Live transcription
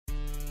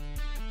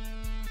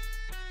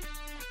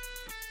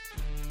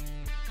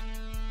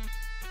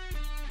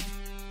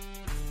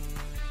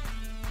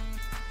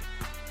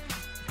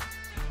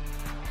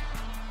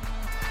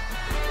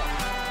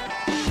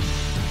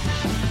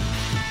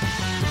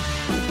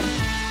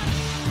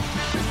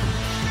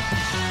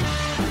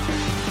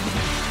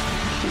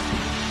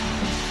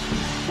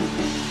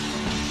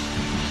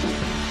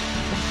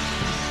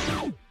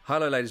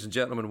Hello, ladies and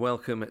gentlemen.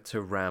 Welcome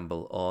to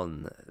Ramble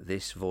On.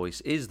 This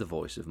voice is the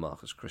voice of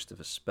Marcus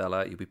Christopher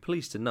Speller. You'll be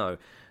pleased to know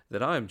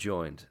that I am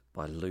joined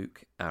by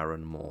Luke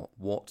Aaron Moore.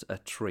 What a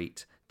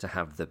treat to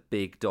have the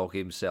big dog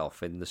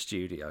himself in the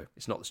studio.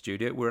 It's not the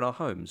studio, we're in our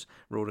homes.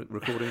 We're all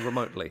recording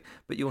remotely.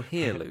 But you're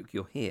here, Luke,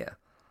 you're here.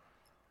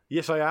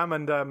 Yes, I am,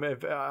 and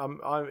if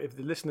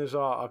the listeners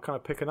are kind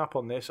of picking up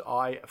on this,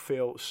 I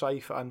feel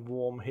safe and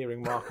warm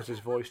hearing Marcus's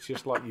voice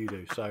just like you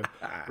do. So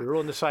we're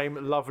all on the same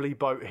lovely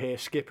boat here,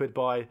 skippered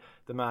by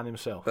the man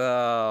himself.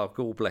 Oh,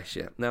 God bless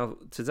you. Now,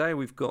 today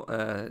we've got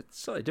a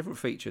slightly different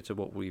feature to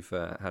what we've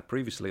had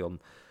previously on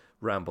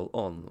Ramble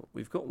On.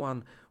 We've got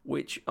one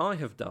which I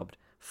have dubbed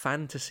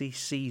Fantasy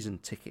Season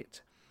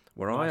Ticket,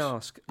 where Nice. I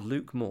ask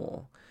Luke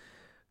Moore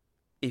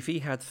if he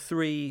had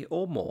three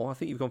or more. I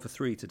think you've gone for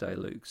three today,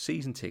 Luke.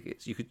 Season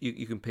tickets. You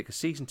can pick a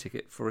season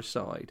ticket for a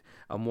side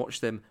and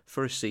watch them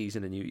for a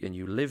season, and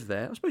you live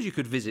there. I suppose you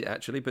could visit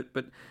actually, but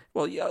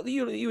well,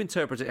 you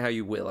interpret it how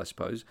you will, I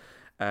suppose.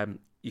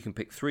 You can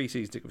pick three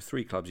season tickets with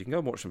three clubs. You can go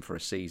and watch them for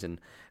a season,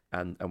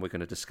 and we're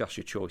going to discuss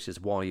your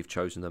choices, why you've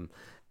chosen them,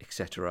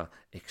 etc.,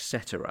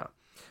 etc.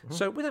 Mm-hmm.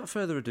 So, without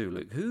further ado,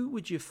 Luke, who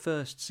would your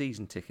first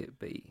season ticket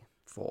be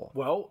for?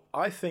 Well,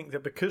 I think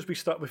that because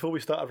before we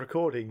started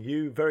recording,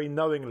 you very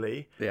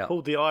knowingly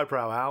pulled the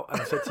eyebrow out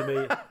and said to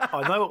me,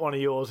 I know what one of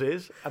yours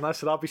is. And I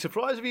said, I'd be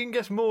surprised if you can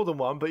guess more than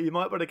one, but you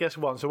might better guess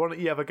one. So why don't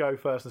you have a go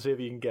first and see if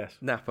you can guess?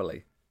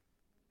 Napoli.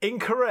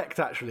 Incorrect,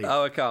 actually.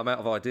 Oh, okay, I'm out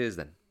of ideas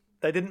then.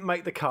 They didn't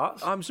make the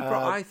cut. I'm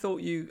surprised.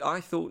 I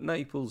thought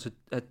Naples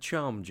had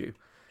charmed you.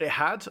 It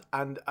had,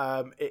 and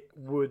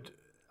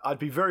I'd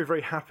be very,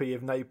 very happy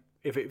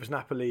if it was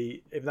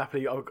Napoli, if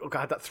Napoli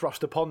had that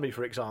thrust upon me,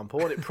 for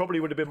example, and it probably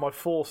would have been my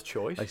fourth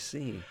choice. I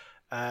see.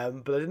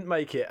 But I didn't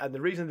make it, and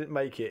the reason I didn't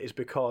make it is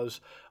because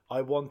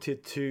I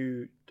wanted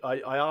to.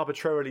 I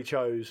arbitrarily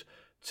chose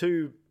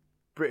two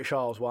British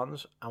Isles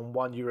ones and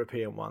one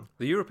European one.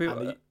 The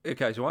European.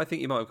 Okay, so I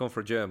think you might have gone for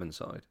a German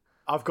side.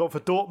 I've gone for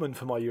Dortmund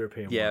for my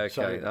European one. Yeah,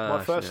 okay. So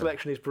my first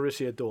selection is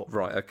Borussia Dortmund.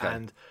 Right, okay.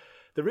 And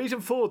the reason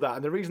for that,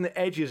 and the reason it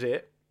edges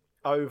it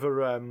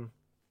over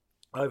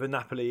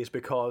Napoli is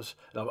because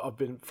I've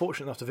been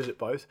fortunate enough to visit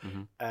both.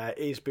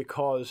 Is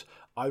because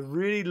I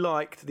really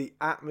liked the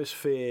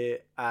atmosphere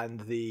and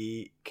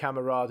the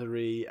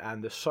camaraderie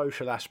and the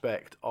social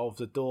aspect of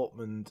the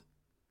Dortmund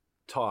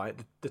time,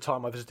 the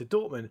time I visited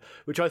Dortmund,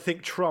 which I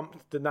think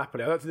trumped the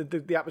Napoli. I don't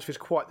think the atmosphere is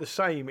quite the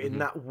same in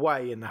that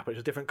way in Napoli.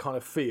 It's a different kind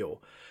of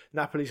feel.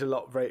 Napoli's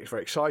very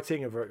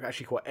exciting and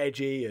actually quite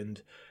edgy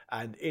and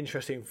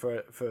interesting for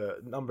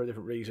a number of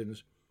different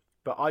reasons.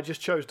 But I just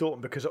chose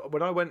Dortmund because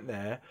when I went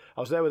there, I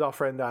was there with our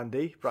friend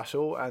Andy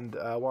Brassel and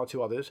one or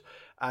two others,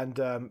 and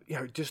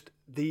just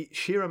the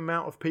sheer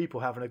amount of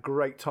people having a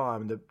great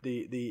time, and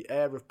the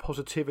air of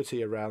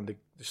positivity around the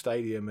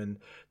stadium, and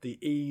the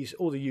ease,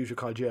 all the usual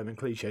kind of German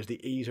cliches,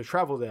 the ease of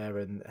travel there,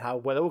 and how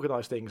well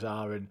organised things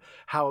are, and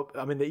how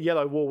the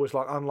yellow wall was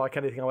unlike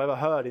anything I've ever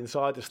heard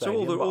inside the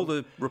stadium. So all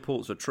the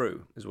reports are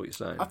true, is what you're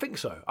saying? I think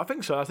so. I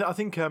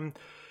think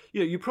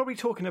you're probably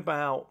talking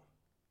about.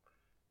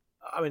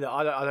 I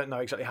don't know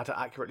exactly how to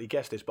accurately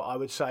guess this, but I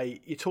would say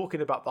you're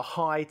talking about the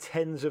high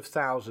tens of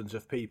thousands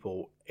of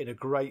people in a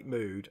great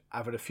mood,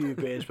 having a few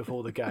beers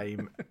before the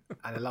game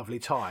and a lovely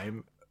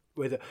time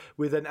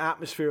with an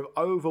atmosphere of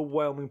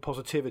overwhelming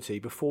positivity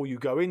before you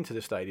go into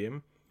the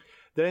stadium.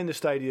 Then in the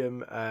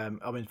stadium,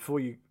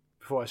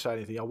 before I say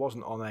anything, I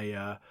wasn't on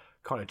a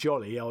kind of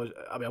jolly.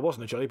 I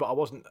wasn't a jolly, but I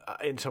wasn't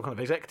in some kind of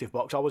executive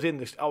box. I was in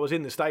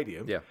the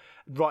stadium,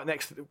 right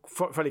next,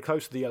 fairly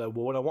close to the yellow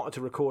wall, and I wanted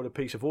to record a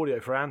piece of audio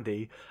for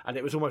Andy, and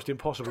it was almost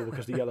impossible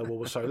because the yellow wall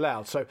was so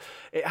loud. So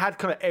it had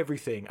kind of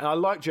everything, and I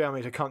like Germany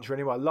as a country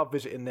anyway. I love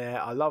visiting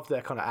there. I love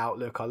their kind of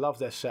outlook. I love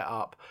their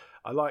setup.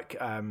 I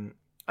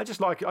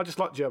just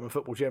like German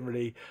football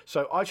generally.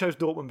 So I chose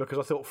Dortmund because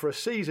I thought for a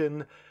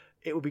season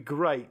it would be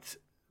great.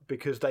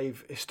 Because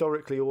they've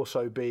historically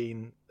also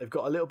they've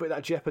got a little bit of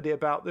that jeopardy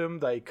about them.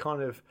 They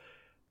kind of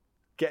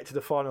get to the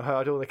final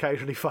hurdle and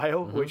occasionally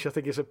fail, which I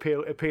think is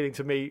appealing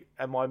to me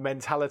and my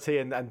mentality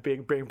and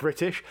being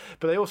British.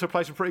 But they also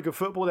play some pretty good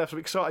football. They have some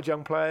exciting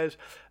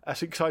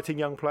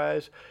young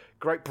players,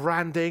 great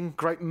branding,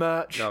 great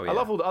merch. Oh, yeah. I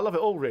love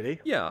it all, really.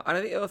 Yeah, and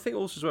I think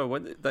also as well,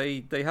 when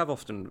they have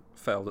often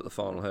failed at the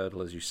final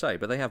hurdle, as you say,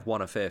 but they have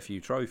won a fair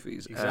few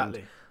trophies. Exactly.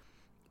 And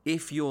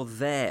if you're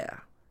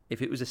there,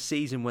 if it was a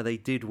season where they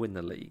did win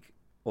the league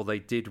or they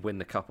did win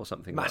the cup or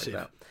something Massive.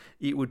 like that,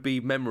 it would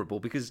be memorable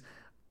because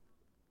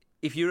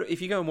if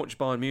you go and watch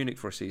Bayern Munich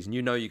for a season,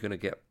 you know you're going to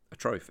get a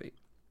trophy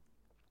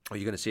or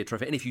you're going to see a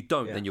trophy, and if you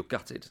don't, then you're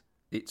gutted.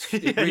 It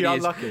really you're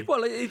is. unlucky.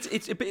 Well,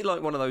 it's a bit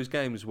like one of those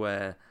games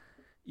where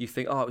you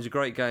think, it was a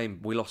great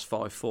game, we lost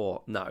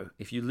 5-4. No,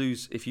 if you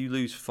lose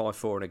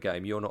 5-4 in a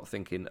game, you're not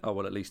thinking,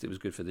 at least it was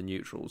good for the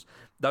neutrals.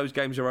 Those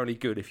games are only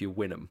good if you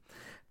win them.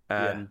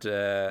 And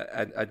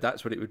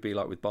that's what it would be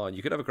like with Bayern.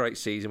 You could have a great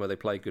season where they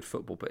play good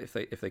football, but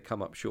if they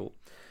come up short.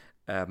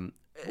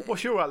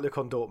 What's your outlook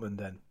on Dortmund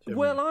then?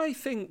 Well, I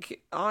think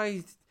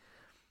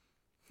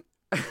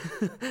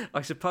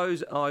I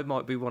suppose I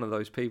might be one of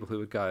those people who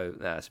would go,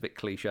 nah, it's a bit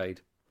cliched.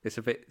 It's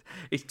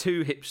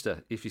too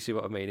hipster, if you see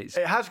what I mean. It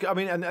has. I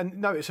mean, and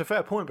no, it's a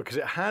fair point because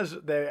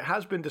there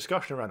has been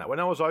discussion around that.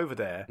 When I was over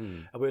there,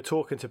 and we were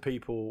talking to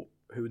people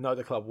who know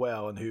the club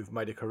well and who've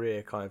made a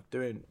career kind of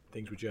doing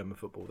things with German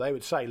football, they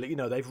would say,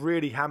 they've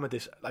really hammered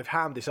this. They've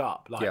hammed this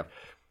up.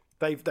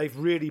 They've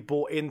really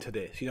bought into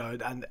this,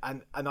 and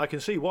I can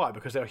see why,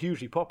 because they're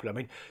hugely popular. I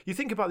mean, you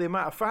think about the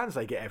amount of fans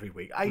they get every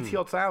week,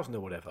 80-odd thousand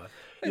or whatever.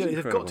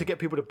 They've got to get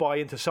people to buy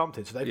into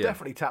something, so they've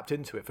definitely tapped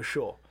into it for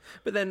sure.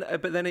 But then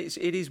it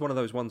is one of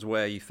those ones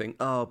where you think,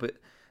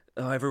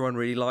 everyone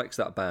really likes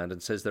that band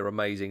and says they're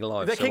amazing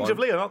live. They're Kings of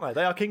Leon, aren't they?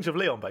 They are Kings of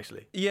Leon,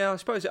 basically. Yeah, I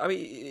suppose. I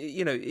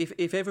mean,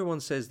 if everyone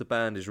says the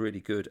band is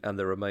really good and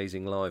they're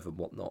amazing live and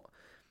whatnot,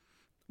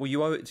 well,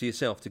 you owe it to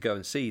yourself to go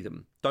and see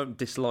them. Don't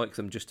dislike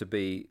them just to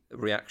be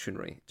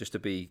reactionary, just to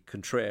be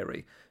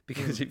contrary.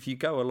 Because if you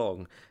go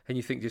along and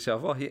you think to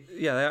yourself,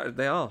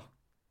 they are.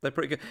 They're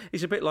pretty good.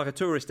 It's a bit like a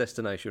tourist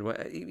destination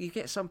where you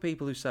get some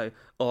people who say,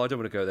 I don't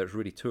want to go there, it's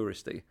really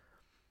touristy.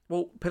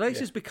 Well,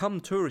 places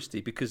become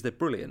touristy because they're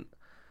brilliant.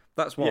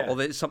 That's what, or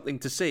there's something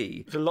to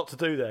see. There's a lot to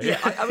do there. Yeah,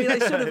 I mean,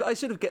 I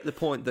sort of get the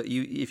point that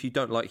if you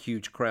don't like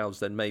huge crowds,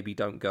 then maybe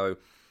don't go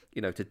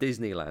to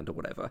Disneyland or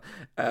whatever.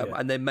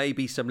 And there may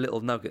be some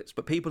little nuggets,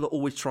 but people are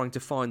always trying to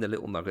find the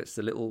little nuggets,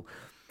 the little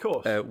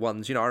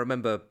ones. I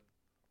remember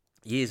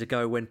years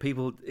ago when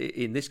people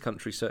in this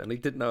country certainly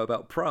didn't know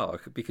about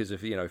Prague because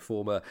of,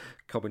 former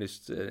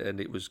communists and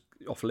it was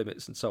off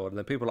limits and so on. And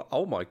then people are like,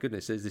 oh my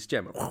goodness, there's this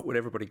gem when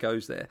everybody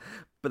goes there.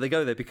 But they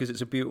go there because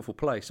it's a beautiful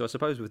place. So I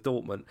suppose with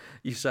Dortmund,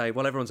 you say,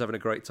 well, everyone's having a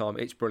great time.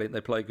 It's brilliant.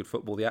 They play good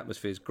football. The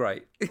atmosphere is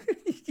great.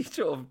 You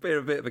sort of bear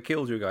a bit of a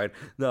killjoy going,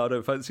 no, I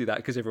don't fancy that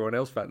because everyone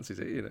else fancies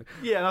it,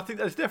 Yeah, and I think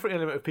there's definitely an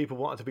element of people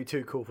wanting to be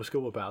too cool for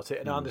school about it.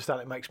 And I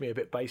understand it makes me a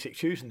bit basic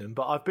choosing them.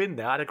 But I've been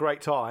there, I had a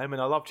great time,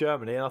 and I love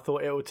Germany, and I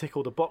thought it would tick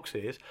all the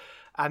boxes.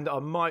 And I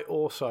might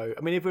also,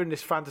 if we're in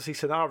this fantasy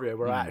scenario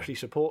where I actually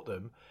support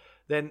them,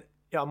 then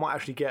I might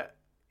actually get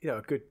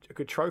a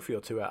good trophy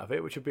or two out of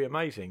it, which would be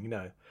amazing.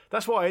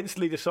 That's why I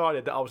instantly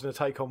decided that I was going to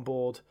take on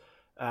board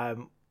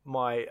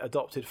my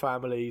adopted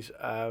family's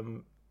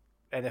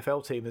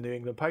NFL team, the New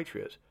England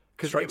Patriots.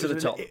 Straight to the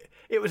top.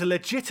 It was a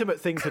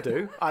legitimate thing to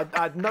do. I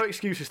had no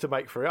excuses to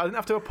make for it. I didn't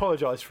have to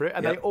apologise for it,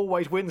 and they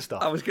always win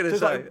stuff. I was going to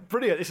say,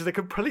 brilliant. This is a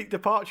complete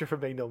departure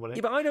from me normally.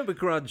 Yeah, but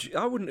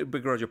I wouldn't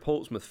begrudge a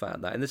Portsmouth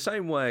fan that. In the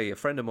same way, a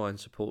friend of mine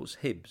supports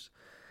Hibs,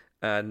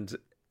 and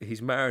he's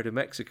married a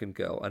Mexican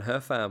girl, and her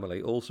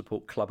family all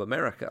support Club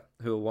America,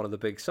 who are one of the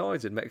big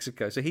sides in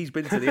Mexico. So he's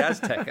been to the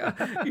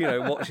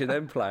Azteca, watching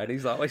them play, and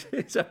he's like,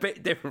 it's a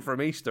bit different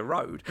from Easter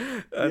Road.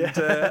 And,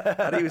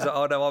 and he was like,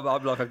 oh no,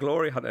 I'm like a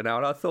glory hunter now.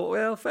 And I thought,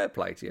 well, fair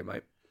play to you,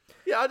 mate.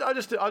 Yeah, I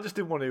just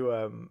didn't want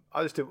to.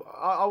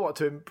 I want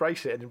to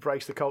embrace it and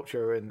embrace the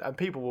culture, and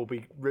people will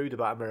be rude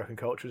about American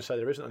culture and say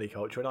there isn't any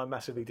culture, and I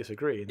massively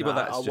disagree. But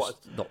that's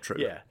just not true.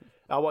 Yeah.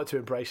 I wanted to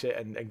embrace it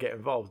and get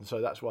involved, and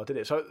so that's why I did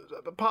it. So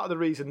part of the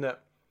reason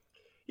that,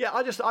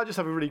 I just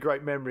have a really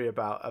great memory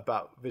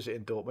about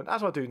visiting Dortmund,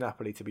 as I do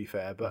Napoli, to be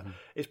fair. But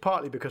it's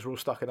partly because we're all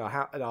stuck in our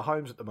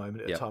homes at the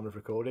moment at the time of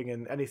recording,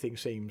 and anything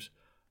seems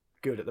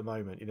good at the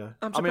moment.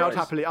 I'd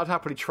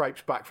happily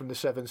traipse back from the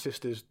Seven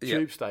Sisters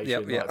tube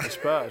station to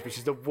Spurs, which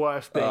is the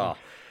worst thing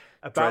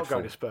about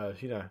going to Spurs.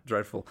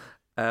 Dreadful.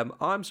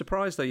 I'm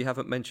surprised though you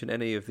haven't mentioned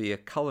any of the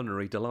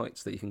culinary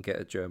delights that you can get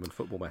at German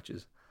football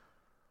matches.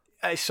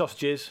 It's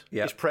sausages,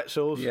 it's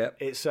pretzels,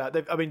 it's.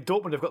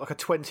 Dortmund have got like a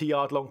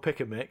 20-yard long pick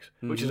and mix,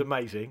 which is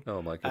amazing.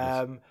 Oh my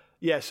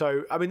goodness!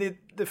 So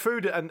the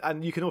food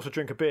and you can also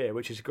drink a beer,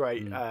 which is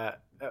great.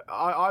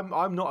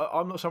 I'm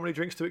not someone who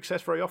drinks to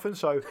excess very often,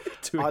 so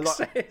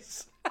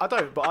excess. I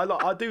don't, but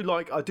I do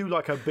like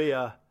a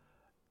beer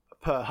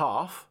per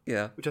half,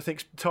 which I think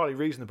is entirely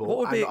reasonable. What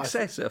would be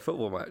excess at a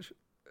football match?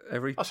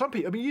 Some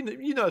people,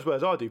 you know as well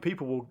as I do,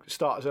 people will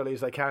start as early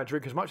as they can and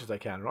drink as much as they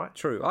can, right?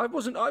 True. I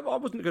wasn't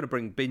going to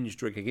bring binge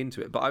drinking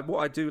into it, but what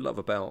I do love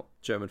about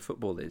German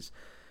football is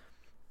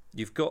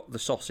you've got the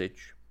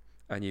sausage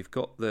and you've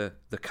got the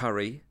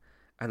curry,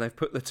 and they've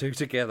put the two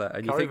together,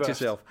 and you think to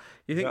yourself,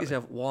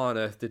 why on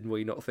earth didn't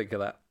we not think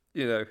of that?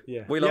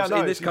 We love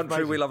in this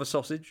country, we love a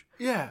sausage.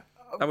 Yeah.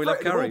 And we love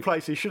curry. In all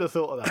places, you should have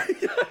thought of that.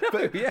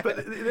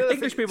 But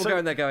English people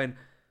going there going,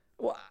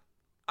 what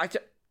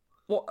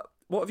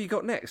have you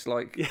got next?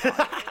 Like,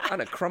 I don't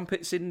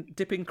know,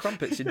 dipping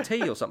crumpets in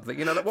tea or something.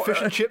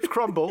 Fish and chips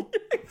crumble.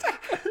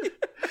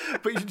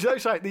 But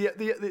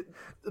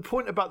the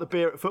point about the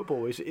beer at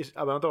football is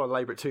I don't want to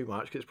labour it too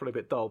much because it's probably a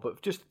bit dull,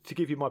 but just to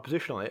give you my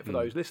position on it for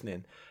those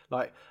listening,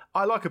 like,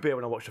 I like a beer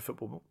when I watch the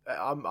football.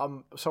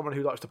 I'm someone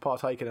who likes to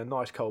partake in a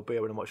nice cold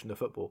beer when I'm watching the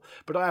football,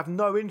 but I have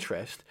no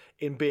interest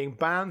in being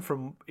banned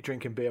from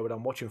drinking beer when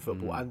I'm watching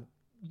football and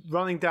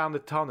running down the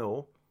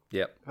tunnel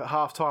Yep. At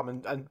half time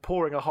and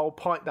pouring a whole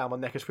pint down my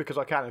neck as quick as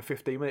I can in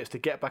 15 minutes to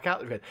get back out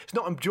there again. It's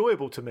not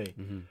enjoyable to me.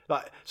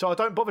 So I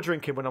don't bother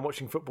drinking when I'm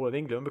watching football in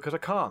England because I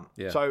can't.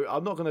 Yeah. So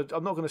I'm not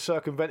gonna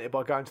circumvent it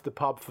by going to the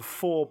pub for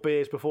 4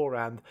 beers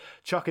beforehand,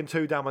 chucking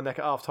 2 down my neck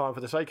at half time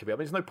for the sake of it. I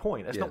mean, there's no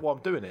point. That's not why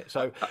I'm doing it.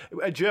 So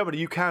in Germany,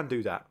 you can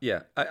do that.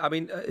 Yeah. I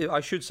mean,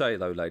 I should say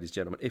though, ladies and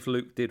gentlemen, if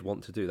Luke did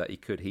want to do that, he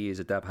could. He is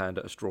a dab hand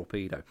at a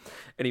strawpedo.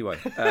 Anyway,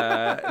 let's move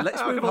on.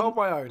 I can hold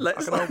my own.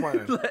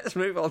 Let's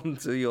move on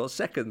to your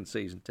second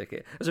season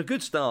ticket. It's a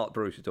good start,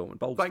 Borussia Dortmund.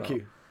 Bold Thank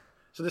start. you.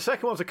 So the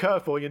second one's a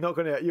curveball. You're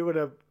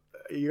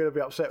gonna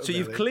be upset with me. So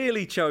you've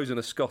clearly chosen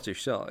a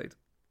Scottish side.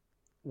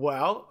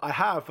 Well, I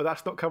have, but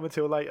that's not coming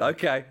till later.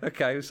 Okay,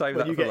 we'll save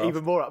that you for get last.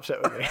 even more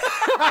upset with me.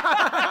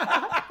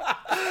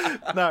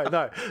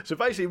 No. So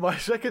basically, my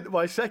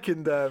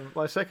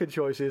second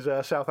choice is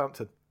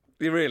Southampton.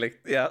 You really?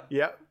 Yeah.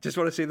 Yeah. Just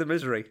want to see the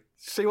misery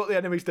See what the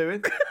enemy's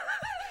doing.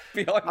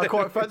 behind I it.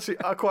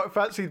 quite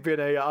fancied being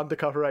a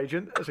undercover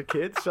agent as a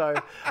kid, so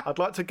I'd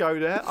like to go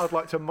there. I'd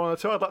like to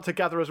monitor. I'd like to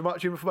gather as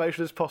much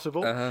information as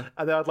possible, and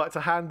then I'd like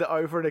to hand it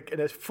over in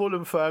a full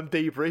and firm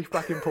debrief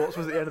back in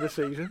Portsmouth at the end of the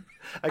season,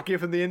 and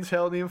give them the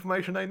intel and the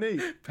information they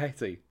need.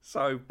 Petty.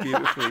 So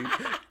beautifully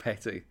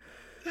petty.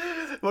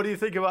 What do you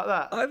think about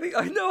that? I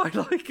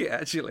like it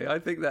actually. I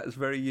think that's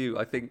very you.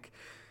 I think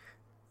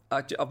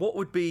what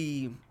would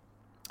be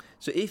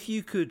if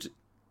we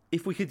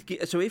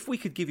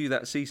could give you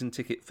that season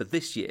ticket for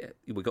this year,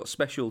 we got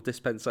special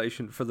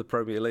dispensation for the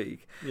Premier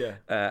League. Yeah.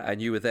 And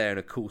you were there, and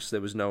of course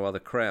there was no other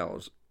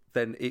crowds.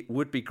 Then it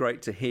would be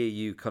great to hear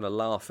you kind of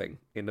laughing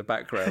in the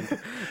background.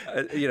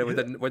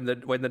 When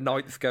the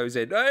ninth goes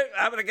in, oh,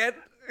 have it again.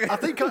 I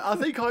think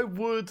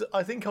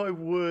I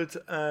would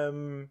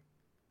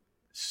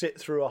sit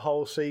through a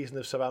whole season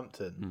of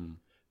Southampton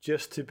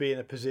just to be in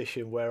a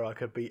position where I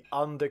could be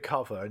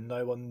undercover and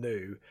no one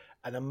knew,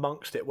 and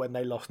amongst it when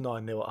they lost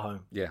 9-0 at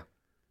home. Yeah.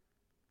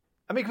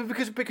 I mean,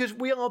 because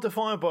we are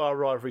defined by our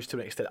rivalries to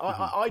an extent.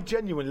 I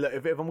genuinely,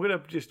 if I'm going to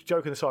just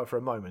joking aside for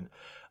a moment,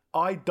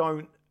 I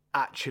don't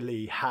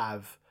actually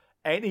have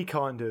any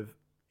kind of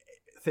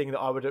thing that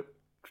I would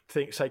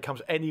say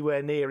comes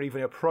anywhere near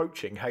even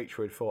approaching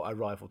hatred for a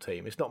rival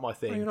team. It's not my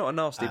thing. Well, you're not a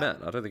nasty man.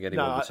 I don't think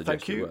anyone would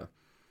suggest you were.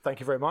 Thank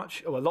you very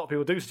much. Well, a lot of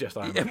people do suggest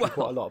I am,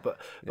 quite a lot, but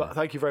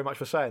thank you very much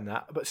for saying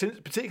that. But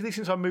particularly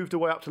since I moved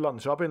away up to London,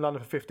 so I've been in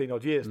London for 15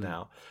 odd years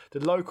now, the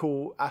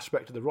local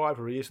aspect of the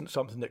rivalry isn't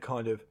something that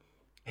kind of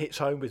hits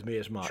home with me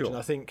as much. Sure. And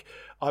I think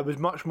I was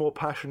much more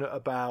passionate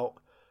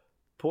about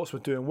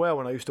Portsmouth doing well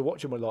when I used to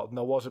watch them a lot than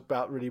I was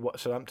about really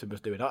what Southampton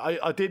was doing.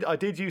 I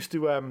did used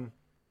to...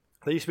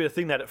 there used to be a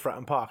thing there at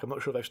Fratton Park. I'm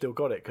not sure they've still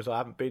got it because I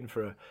haven't been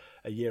for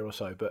a year or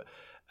so, but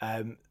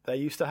they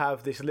used to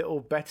have this little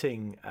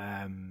betting...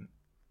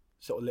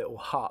 sort of little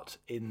hut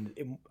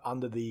in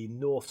under the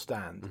north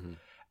stand,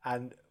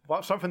 and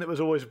something that was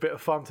always a bit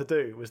of fun to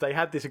do was they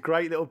had this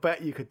great little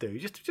bet you could do.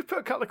 Just put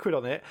a couple of quid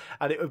on it,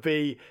 and it would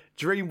be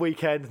Dream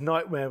Weekend,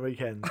 Nightmare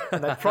Weekend,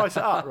 and they'd price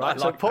it up, right?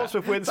 So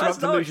Portsmouth wins,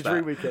 Southampton lose your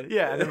Dream Weekend,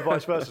 yeah, and then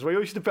vice versa. So we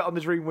always used to bet on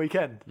the Dream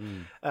Weekend,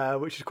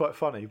 which is quite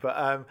funny.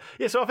 But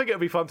so I think it would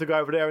be fun to go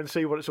over there and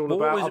see what it's all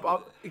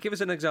about. Give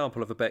us an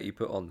example of a bet you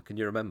put on. Can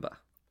you remember?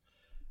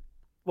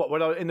 What,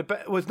 when I in the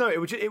bet was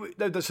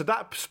so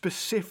that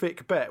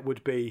specific bet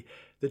would be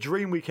the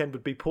Dream Weekend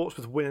would be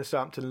Portsmouth win and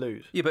Southampton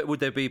lose. Yeah, but would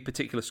there be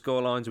particular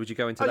score lines? Would you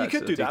go into that? You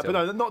could do that, but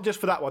no, not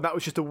just for that one. That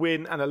was just a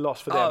win and a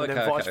loss for them, and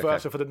then vice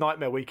versa for the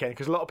Nightmare Weekend.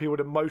 Because a lot of people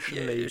would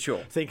emotionally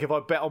think if I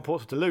bet on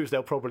Portsmouth to lose,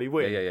 they'll probably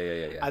win.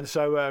 Yeah. And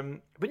so,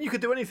 but you could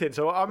do anything.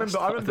 So I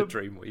remember the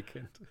Dream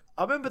Weekend.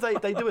 I remember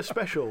they do a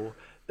special.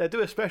 They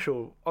do a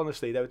special.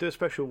 Honestly, they would do a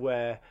special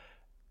where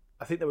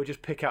I think they would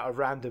just pick out a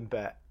random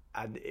bet.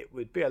 And it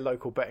would be a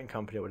local betting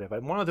company or whatever.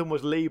 And one of them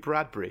was Lee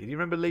Bradbury. Do you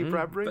remember Lee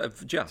Bradbury?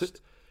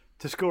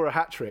 To score a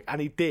hat-trick. And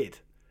he did.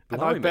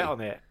 And I bet on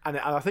it. And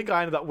I think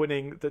I ended up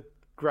winning the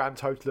grand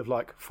total of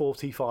like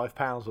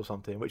 £45 or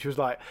something, which was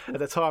like, at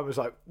the time, was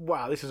like,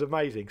 wow, this is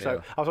amazing.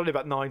 So I was only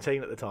about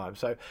 19 at the time.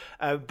 So,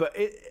 but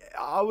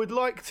I would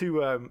like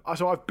to...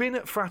 so I've been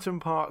at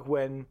Fratton Park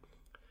when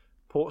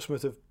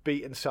Portsmouth have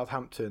beaten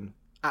Southampton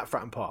at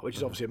Fratton Park, which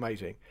is obviously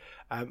amazing.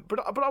 But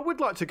I would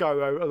like to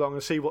go along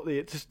and see what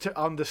to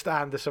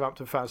understand the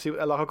Southampton fans. See,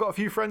 I've got a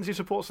few friends who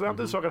support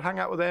Southampton, so I can hang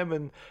out with them.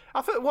 And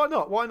I thought, why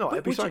not?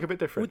 It'd be something a bit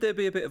different. Would there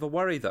be a bit of a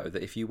worry though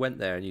that if you went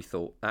there and you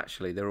thought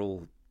actually they're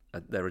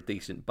a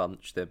decent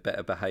bunch, they're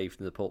better behaved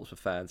than the Portsmouth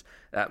fans,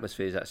 the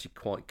atmosphere is actually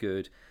quite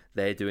good,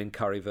 they're doing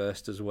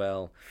currywurst as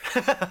well.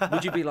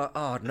 Would you be like,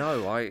 oh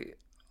no, I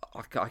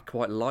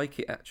quite like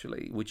it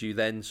actually? Would you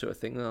then sort of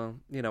think, oh,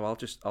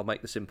 I'll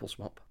make the simple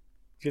swap?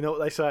 Do you know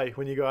what they say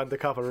when you go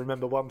undercover?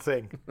 Remember one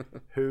thing: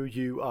 who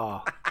you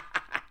are.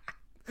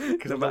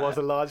 Because otherwise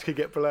the lines could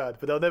get blurred,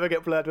 but they'll never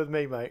get blurred with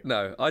me, mate.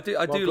 No, I do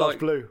like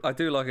blue. I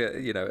do like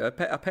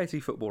a petty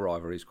football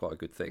rivalry is quite a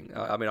good thing.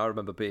 I mean, I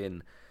remember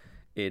being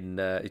in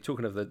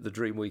talking of the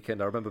Dream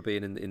Weekend. I remember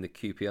being in the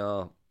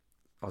QPR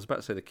I was about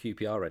to say the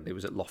QPR end. It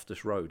was at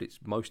Loftus Road.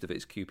 Most of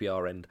it's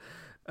QPR end,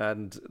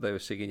 and they were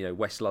singing.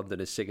 West London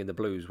is singing the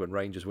blues when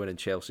Rangers win and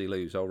Chelsea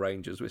lose. Oh,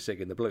 Rangers were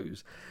singing the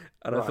blues,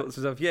 and I thought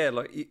to myself,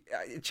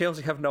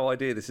 Chelsea have no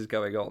idea this is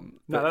going on.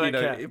 But, no, they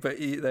don't care. But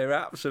they're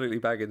absolutely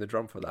banging the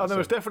drum for that. And there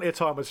was definitely a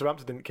time when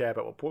Southampton didn't care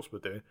about what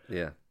Portsmouth were doing.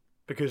 Yeah,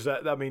 because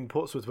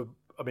Portsmouth were.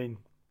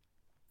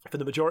 For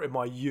the majority of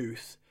my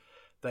youth,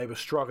 they were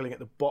struggling at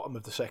the bottom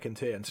of the second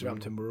tier, and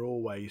Southampton were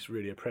always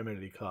really a Premier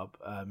League club.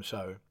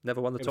 So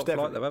never won the top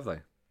flight, though, have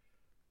they?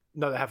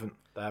 No, they haven't.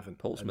 They haven't.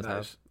 Portsmouth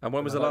have. And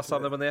when was the last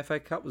time they won the FA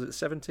Cup? Was it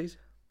the 70s?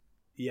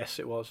 Yes,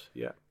 it was.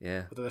 Yeah.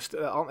 Yeah. But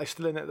aren't they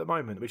still in it at the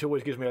moment? Which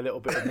always gives me a little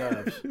bit of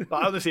nerves.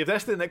 Like, honestly, if they're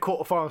still in that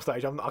quarter-final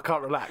stage, I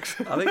can't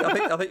relax.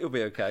 I think you'll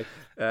be okay.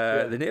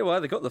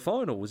 They got the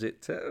final. Was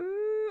it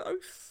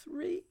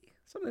 03?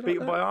 Something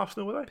beaten like by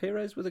Arsenal, were they?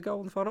 Pires with a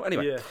goal in the final.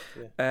 Anyway,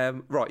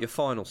 right, your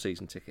final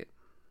season ticket.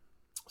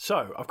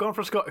 So I've gone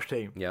for a Scottish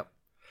team. Yep.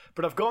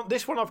 But I've gone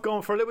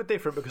for a little bit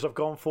different because I've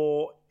gone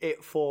for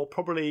it for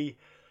probably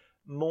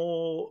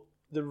more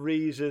the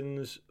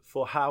reasons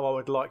for how I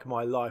would like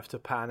my life to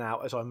pan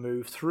out as I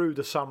move through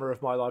the summer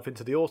of my life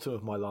into the autumn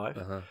of my life.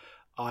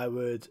 I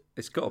would.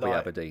 It's got to be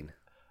Aberdeen.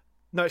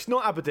 No, it's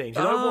not Aberdeen.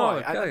 Do you know why?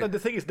 Okay. And the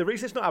thing is, the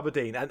reason it's not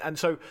Aberdeen, and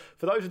so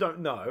for those who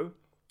don't know,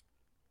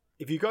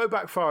 if you go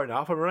back far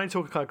enough, and we're only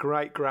talking kind of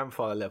great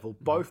grandfather level,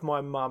 both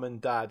my mum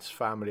and dad's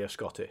family are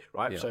Scottish,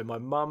 right? Yeah. So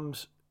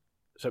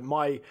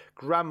my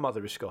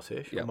grandmother is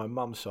Scottish on my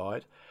mum's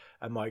side,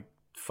 and my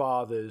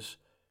father's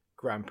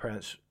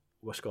grandparents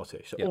were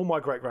Scottish. So all my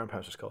great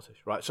grandparents were Scottish,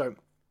 right?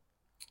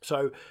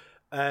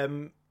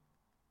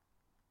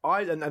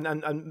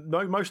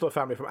 Most of the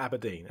family are from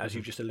Aberdeen, as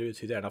you just alluded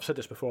to there, and I've said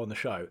this before on the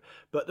show.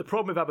 But the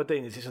problem with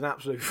Aberdeen is it's an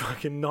absolute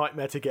fucking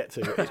nightmare to get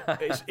to.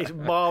 It's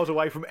miles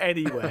away from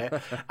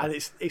anywhere, and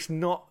it's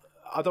not.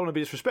 I don't want to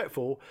be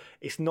disrespectful.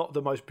 It's not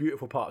the most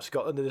beautiful part of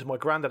Scotland, and as my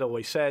granddad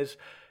always says,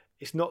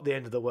 it's not the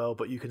end of the world,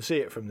 but you can see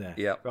it from there.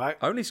 Yeah, right.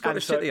 Only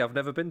Scottish city I've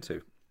never been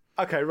to.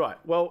 Okay, right.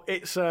 Well,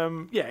 it's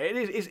it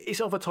is. It's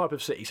of a type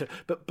of city. So,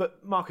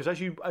 but Marcus, as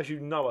you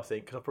know, I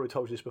think, because I've probably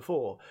told you this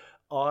before,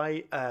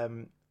 I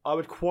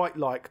would quite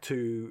like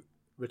to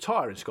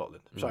retire in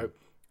Scotland. So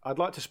I'd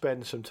like to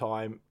spend some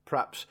time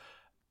perhaps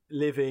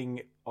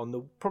living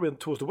probably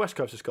towards the west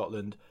coast of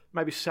Scotland,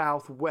 maybe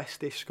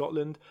southwestish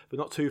Scotland, but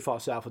not too far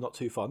south and not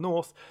too far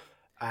north.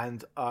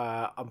 And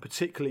my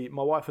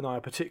wife and I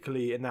are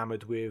particularly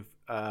enamoured with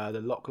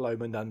the Loch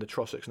Lomond and the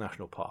Trossachs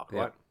National Park,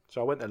 right? So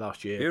I went there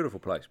last year. Beautiful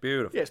place,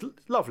 beautiful. Yeah, it's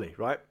lovely,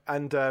 right?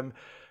 And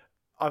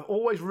I've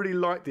always really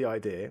liked the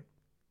idea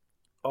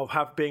of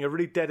being a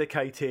really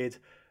dedicated,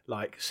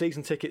 like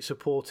season ticket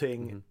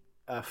supporting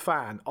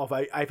fan of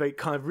a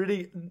kind of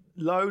really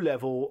low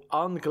level,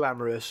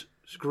 unglamorous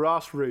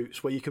grassroots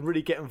where you can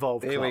really get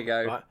involved. Here we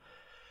go. Right?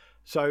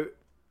 So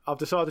I've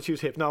decided to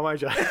choose hip. No, I'm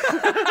joking.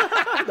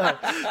 No.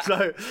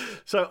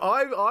 So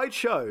I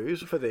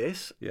chose for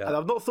this, and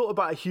I've not thought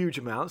about a huge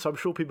amount. So I'm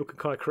sure people can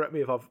kind of correct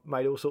me if I've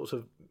made all sorts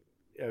of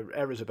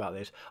errors about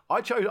this.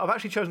 I've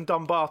actually chosen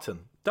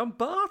Dumbarton.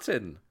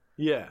 Dumbarton.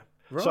 Yeah.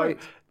 Right. So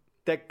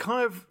they're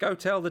kind of go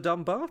tell the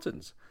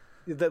Dumbartons.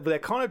 They're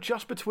kind of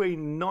just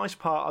between nice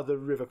part of the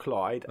River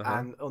Clyde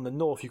and on the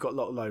north you've got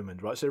Loch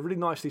Lomond, right? So they're really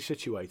nicely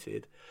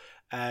situated.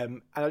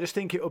 And I just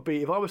think it would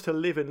be, if I was to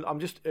live in, I'm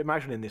just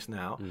imagining this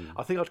now,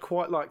 I think I'd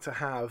quite like to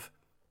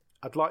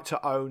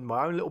own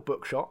my own little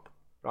bookshop,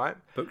 right?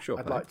 Bookshop,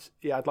 I'd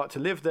like to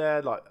live there.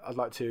 I'd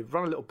like to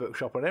run a little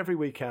bookshop, and every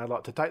weekend I'd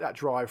like to take that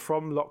drive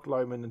from Loch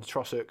Lomond and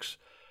Trossachs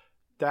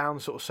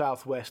down sort of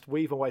southwest,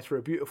 weave my way through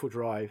a beautiful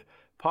drive,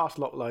 past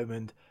Loch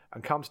Lomond,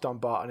 and come to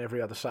Dumbarton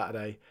every other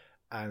Saturday.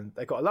 And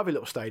they've got a lovely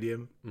little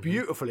stadium.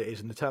 Beautiful it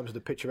is in the terms of the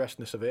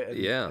picturesqueness of it.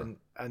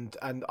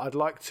 And I'd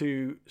like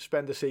to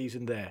spend a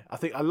season there. I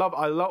think I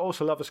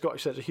also love the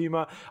Scottish sense of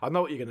humour. I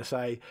know what you're going to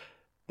say.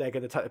 They're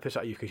going to take the piss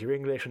out of you because you're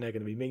English, and they're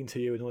going to be mean to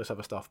you and all this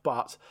other stuff.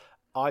 But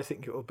I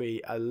think it will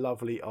be a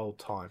lovely old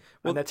time.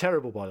 And they're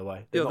terrible, by the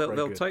way.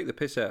 They'll take the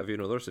piss out of you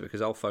and all the rest of it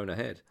because I'll phone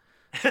ahead.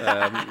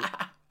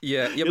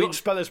 You're not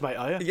spellers, mate,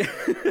 are you? Yeah.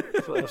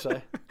 That's what they'll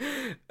say.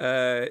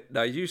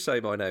 No, you say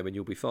my name and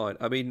you'll be fine.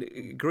 I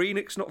mean,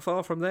 Greenock's not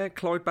far from there,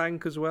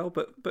 Clydebank as well.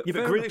 But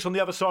Greenock's on the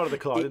other side of the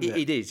Clyde, isn't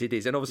it? It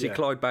is. And obviously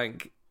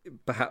Clydebank,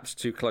 perhaps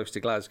too close to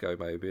Glasgow,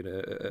 maybe,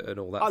 and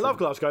all that. I love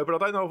Glasgow, but I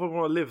don't know if I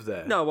want to live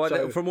there.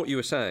 No, from what you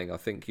were saying, I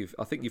think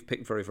you've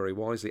picked very, very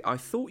wisely. I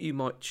thought you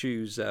might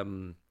choose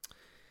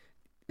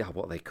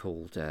what they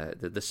called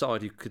the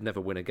side who could never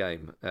win a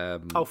game.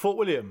 Fort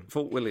William.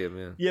 Fort William,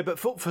 yeah. Yeah, but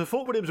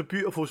Fort William's a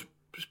beautifully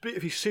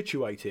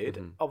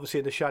situated,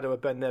 obviously in the shadow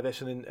of Ben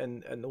Nevis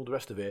and all the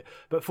rest of it.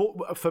 But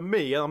for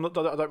me, and I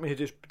don't mean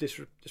to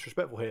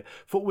disrespectful here,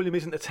 Fort William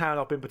isn't a town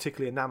I've been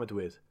particularly enamoured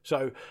with.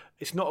 So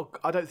it's not.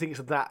 I don't think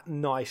it's that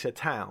nice a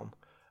town.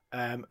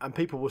 And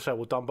people will say,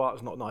 well,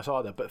 Dumbarton's not nice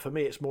either. But for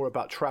me, it's more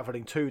about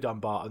travelling to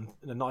Dumbarton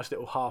in a nice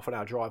little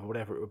half-an-hour drive or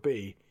whatever it would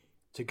be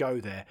to go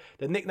there.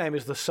 The nickname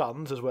is the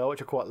Suns as well,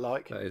 which I quite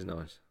like. That is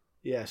nice.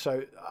 Yeah,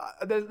 so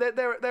I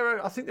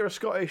think they're a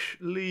Scottish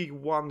League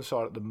One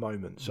side at the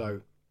moment.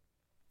 So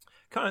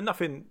kind of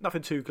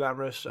nothing too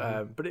glamorous.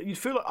 But you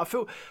feel like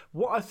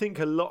what I think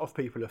a lot of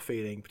people are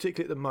feeling,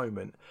 particularly at the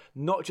moment,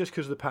 not just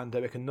because of the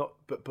pandemic and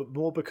but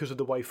more because of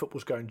the way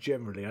football's going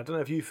generally. I don't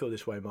know if you feel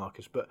this way,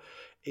 Marcus, but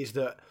is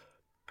that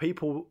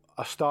people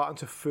are starting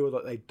to feel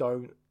that they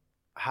don't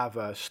have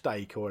a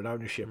stake or an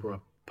ownership or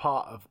a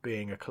part of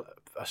being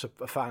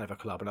a fan of a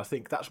club, and I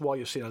think that's why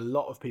you're seeing a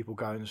lot of people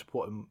going and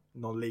supporting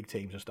non-league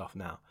teams and stuff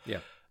now. Yeah,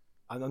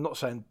 and I'm not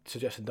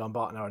suggesting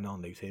Dumbarton are a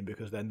non-league team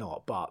because they're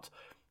not, but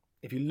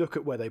if you look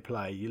at where they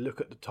play, you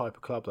look at the type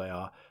of club they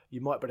are,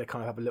 you might better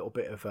kind of have a little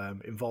bit of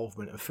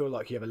involvement and feel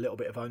like you have a little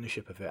bit of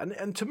ownership of it.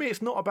 And to me,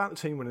 it's not about the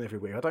team winning every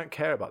week. I don't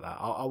care about that.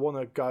 I want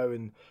to go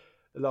and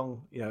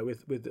along,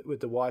 with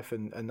the wife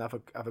and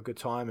have a good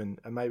time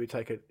and maybe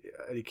take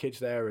any kids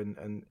there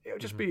and it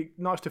would just be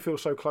nice to feel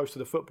so close to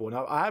the football. And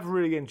I have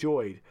really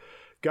enjoyed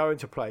going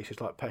to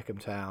places like Peckham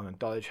Town and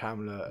Dulwich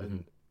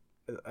Hamlet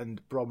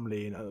and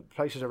Bromley and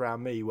places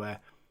around me where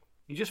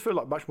you just feel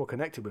like much more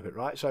connected with it,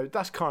 right? So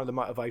that's kind of the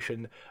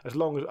motivation,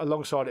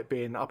 alongside it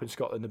being up in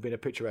Scotland and being a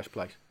picturesque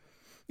place.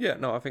 Yeah,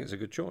 no, I think it's a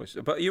good choice.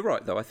 But you're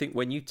right, though. I think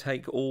when you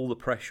take all the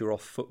pressure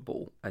off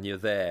football and you're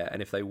there,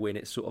 and if they win,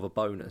 it's sort of a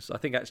bonus. I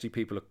think actually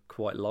people are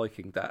quite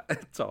liking that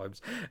at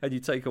times. And you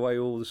take away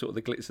all the sort of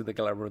the glitz and the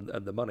glamour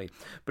and the money.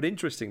 But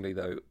interestingly,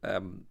 though,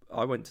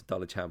 I went to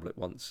Dulwich Hamlet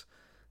once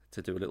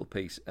to do a little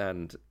piece,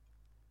 and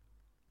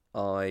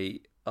I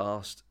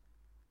asked,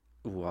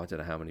 I don't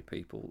know how many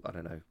people, I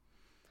don't know,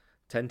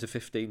 10 to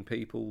 15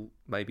 people,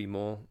 maybe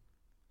more.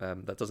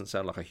 That doesn't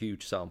sound like a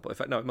huge sample. In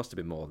fact, no, it must have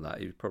been more than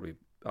that. It was probably,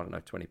 I don't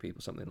know, 20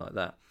 people, something like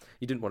that.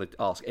 You didn't want to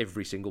ask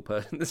every single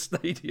person in the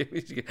stadium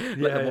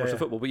let them watch the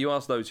football, but you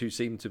asked those who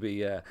seemed to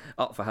be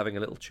up for having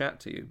a little chat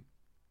to you.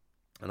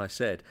 And I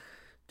said,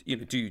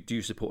 do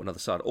you support another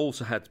side?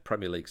 Also had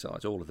Premier League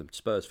sides, all of them,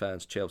 Spurs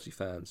fans, Chelsea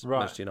fans,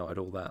 Manchester United,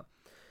 all that.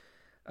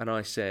 And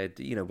I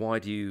said, why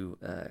do you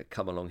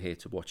come along here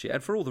to watch it?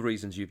 And for all the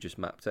reasons you've just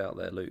mapped out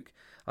there, Luke.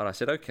 And I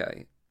said,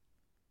 okay,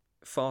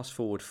 fast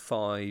forward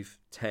 5,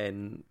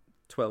 10,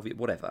 12 years,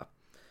 whatever.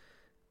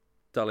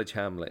 Dulwich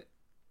Hamlet,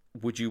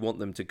 would you want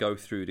them to go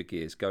through the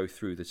gears, go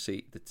through the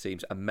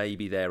teams, and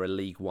maybe they're a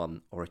League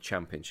One or a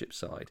Championship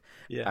side,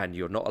 and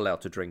you're not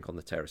allowed to drink on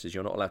the terraces,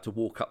 you're not allowed to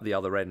walk up the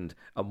other end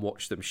and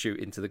watch them shoot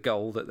into the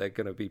goal that they're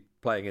going to be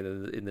playing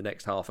in the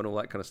next half and all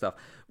that kind of stuff?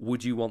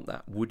 Would you want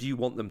that? Would you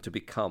want them to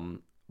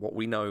become what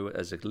we know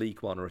as a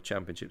League One or a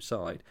Championship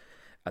side,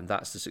 and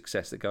that's the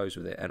success that goes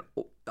with it? And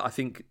I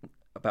think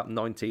about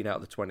 19 out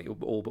of the 20,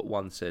 all but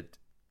one, said,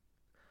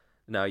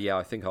 no, yeah,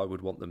 I think I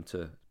would want them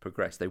to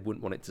progress. They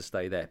wouldn't want it to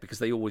stay there because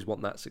they always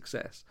want that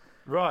success.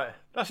 Right,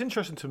 that's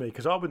interesting to me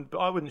because I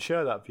wouldn't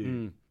share that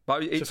view.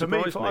 But it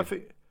surprised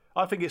me.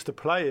 I think it's the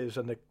players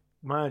and the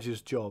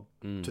manager's job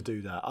to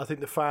do that. I think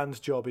the fans'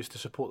 job is to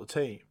support the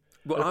team.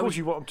 Well, of course,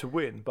 you want them to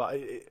win, but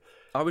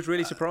I was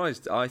really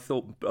surprised. I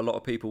thought a lot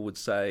of people would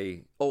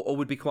say, or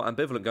would be quite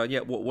ambivalent, going, "Yeah,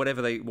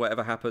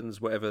 whatever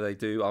happens, whatever they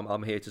do,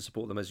 I'm here to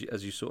support them," as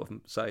you sort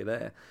of say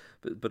there.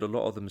 But a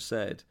lot of them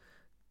said,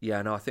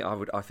 "Yeah, no, I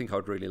think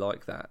I'd really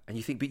like that." And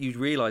you think, but you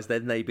realise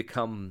then they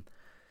become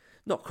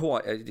not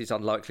quite. It's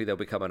unlikely they'll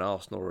become an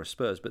Arsenal or a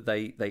Spurs, but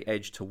they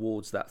edge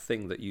towards that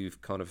thing that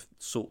you've kind of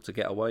sought to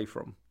get away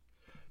from.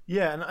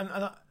 Yeah,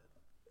 and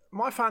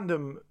my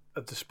fandom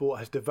of the sport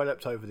has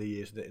developed over the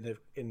years,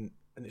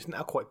 and it's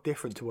now quite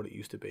different to what it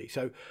used to be.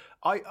 So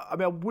I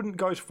mean, I wouldn't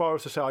go as far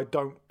as to say I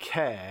don't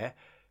care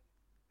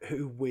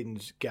who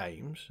wins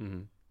games,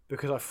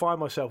 because I find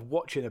myself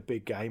watching a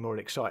big game or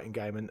an exciting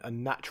game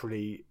and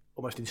naturally,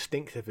 almost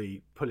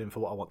instinctively pulling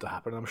for what I want to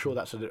happen. And I'm sure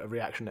that's a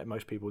reaction that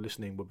most people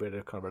listening would be able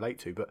to kind of relate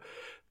to. But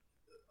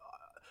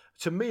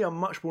to me, I'm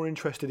much more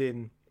interested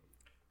in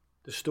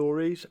the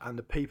stories and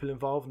the people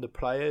involved and the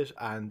players.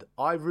 And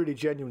I really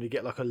genuinely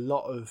get like a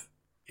lot of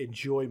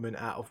enjoyment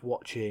out of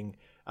watching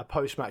a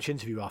post-match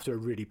interview after a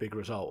really big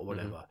result or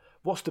whatever.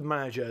 What's the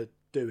manager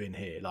doing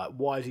here? Like,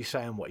 why is he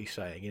saying what he's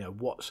saying?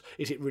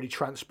 Is it really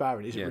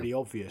transparent? Is it really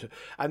obvious?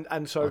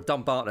 And so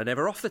Dumbarton are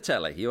never off the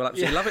telly. You'll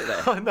absolutely love it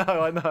there.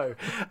 I know.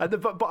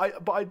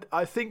 But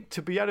I think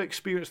to be able to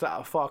experience that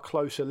at a far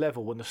closer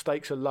level when the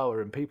stakes are lower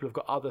and people have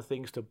got other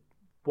things to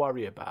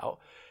worry about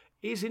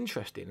is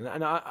interesting.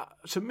 And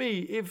to me,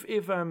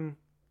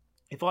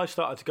 if I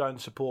started to go and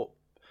support,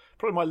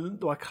 probably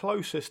my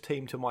closest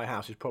team to my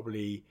house is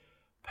probably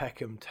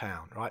Peckham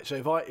Town, right? So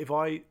if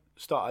I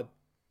started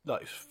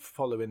like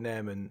following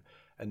them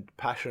and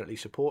passionately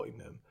supporting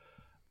them,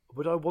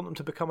 would I want them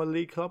to become a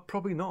league club?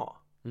 Probably not.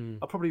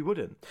 I probably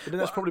wouldn't. But then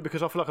that's probably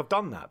because I feel like I've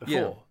done that before.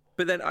 Yeah.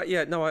 But then, I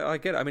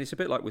get it. I mean, it's a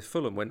bit like with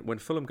Fulham. When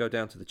Fulham go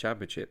down to the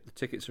Championship, the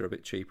tickets are a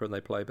bit cheaper and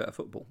they play better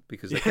football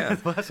because they can.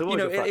 Well, that's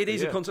always a factor, it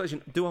is a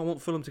consolation. Do I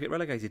want Fulham to get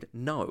relegated?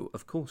 No,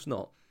 of course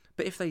not.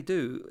 But if they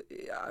do,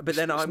 but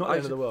then it's not the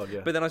end of the world,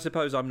 But then I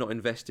suppose I'm not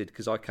invested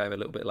because I came a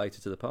little bit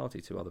later to the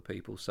party to other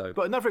people. So,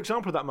 but another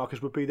example of that,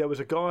 Marcus, would be there was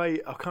a guy,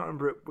 I can't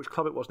remember which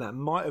club it was now. It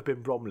might have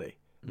been Bromley.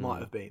 Might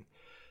have been.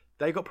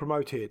 They got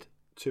promoted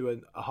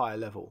to a higher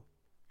level,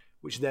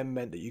 which then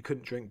meant that you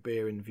couldn't drink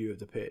beer in view of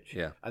the pitch.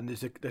 Yeah. And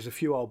there's a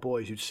few old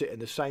boys who'd sit in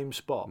the same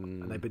spot,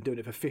 and they've been doing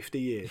it for 50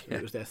 years, and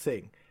it was their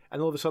thing.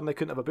 And all of a sudden they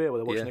couldn't have a beer while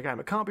they're watching the game.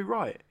 It can't be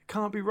right. It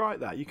can't be right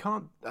that. You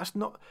can't, that's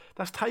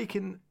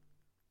taking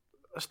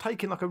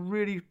like a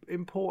really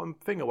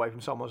important thing away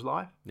from someone's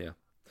life. Yeah.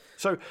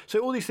 So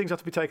all these things have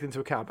to be taken into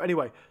account. But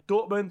anyway,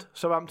 Dortmund,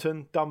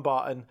 Southampton,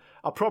 Dumbarton.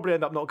 I'll probably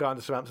end up not going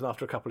to Southampton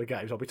after a couple of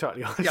games, I'll be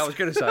totally honest. Yeah, I was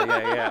going to say,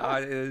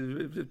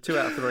 2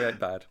 out of 3 ain't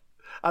bad.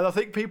 And I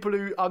think people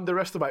who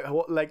underestimate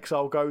what lengths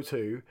I'll go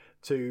to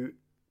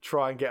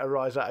try and get a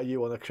rise out of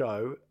you on a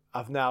show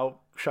have now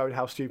shown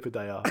how stupid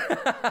they are.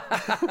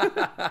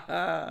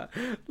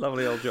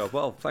 Lovely old job.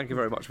 Well, thank you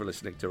very much for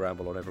listening to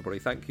Ramble on, everybody.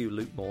 Thank you,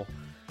 Luke Moore.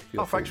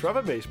 Thanks for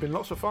having me. It's been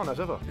lots of fun, as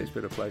ever. It's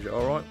been a pleasure.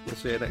 All right, we'll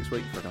see you next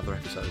week for another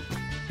episode.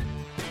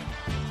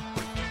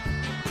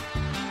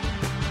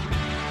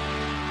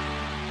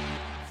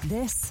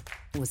 This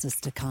was a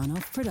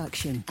Stakhanov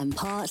production and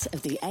part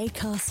of the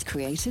Acast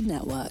Creative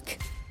Network.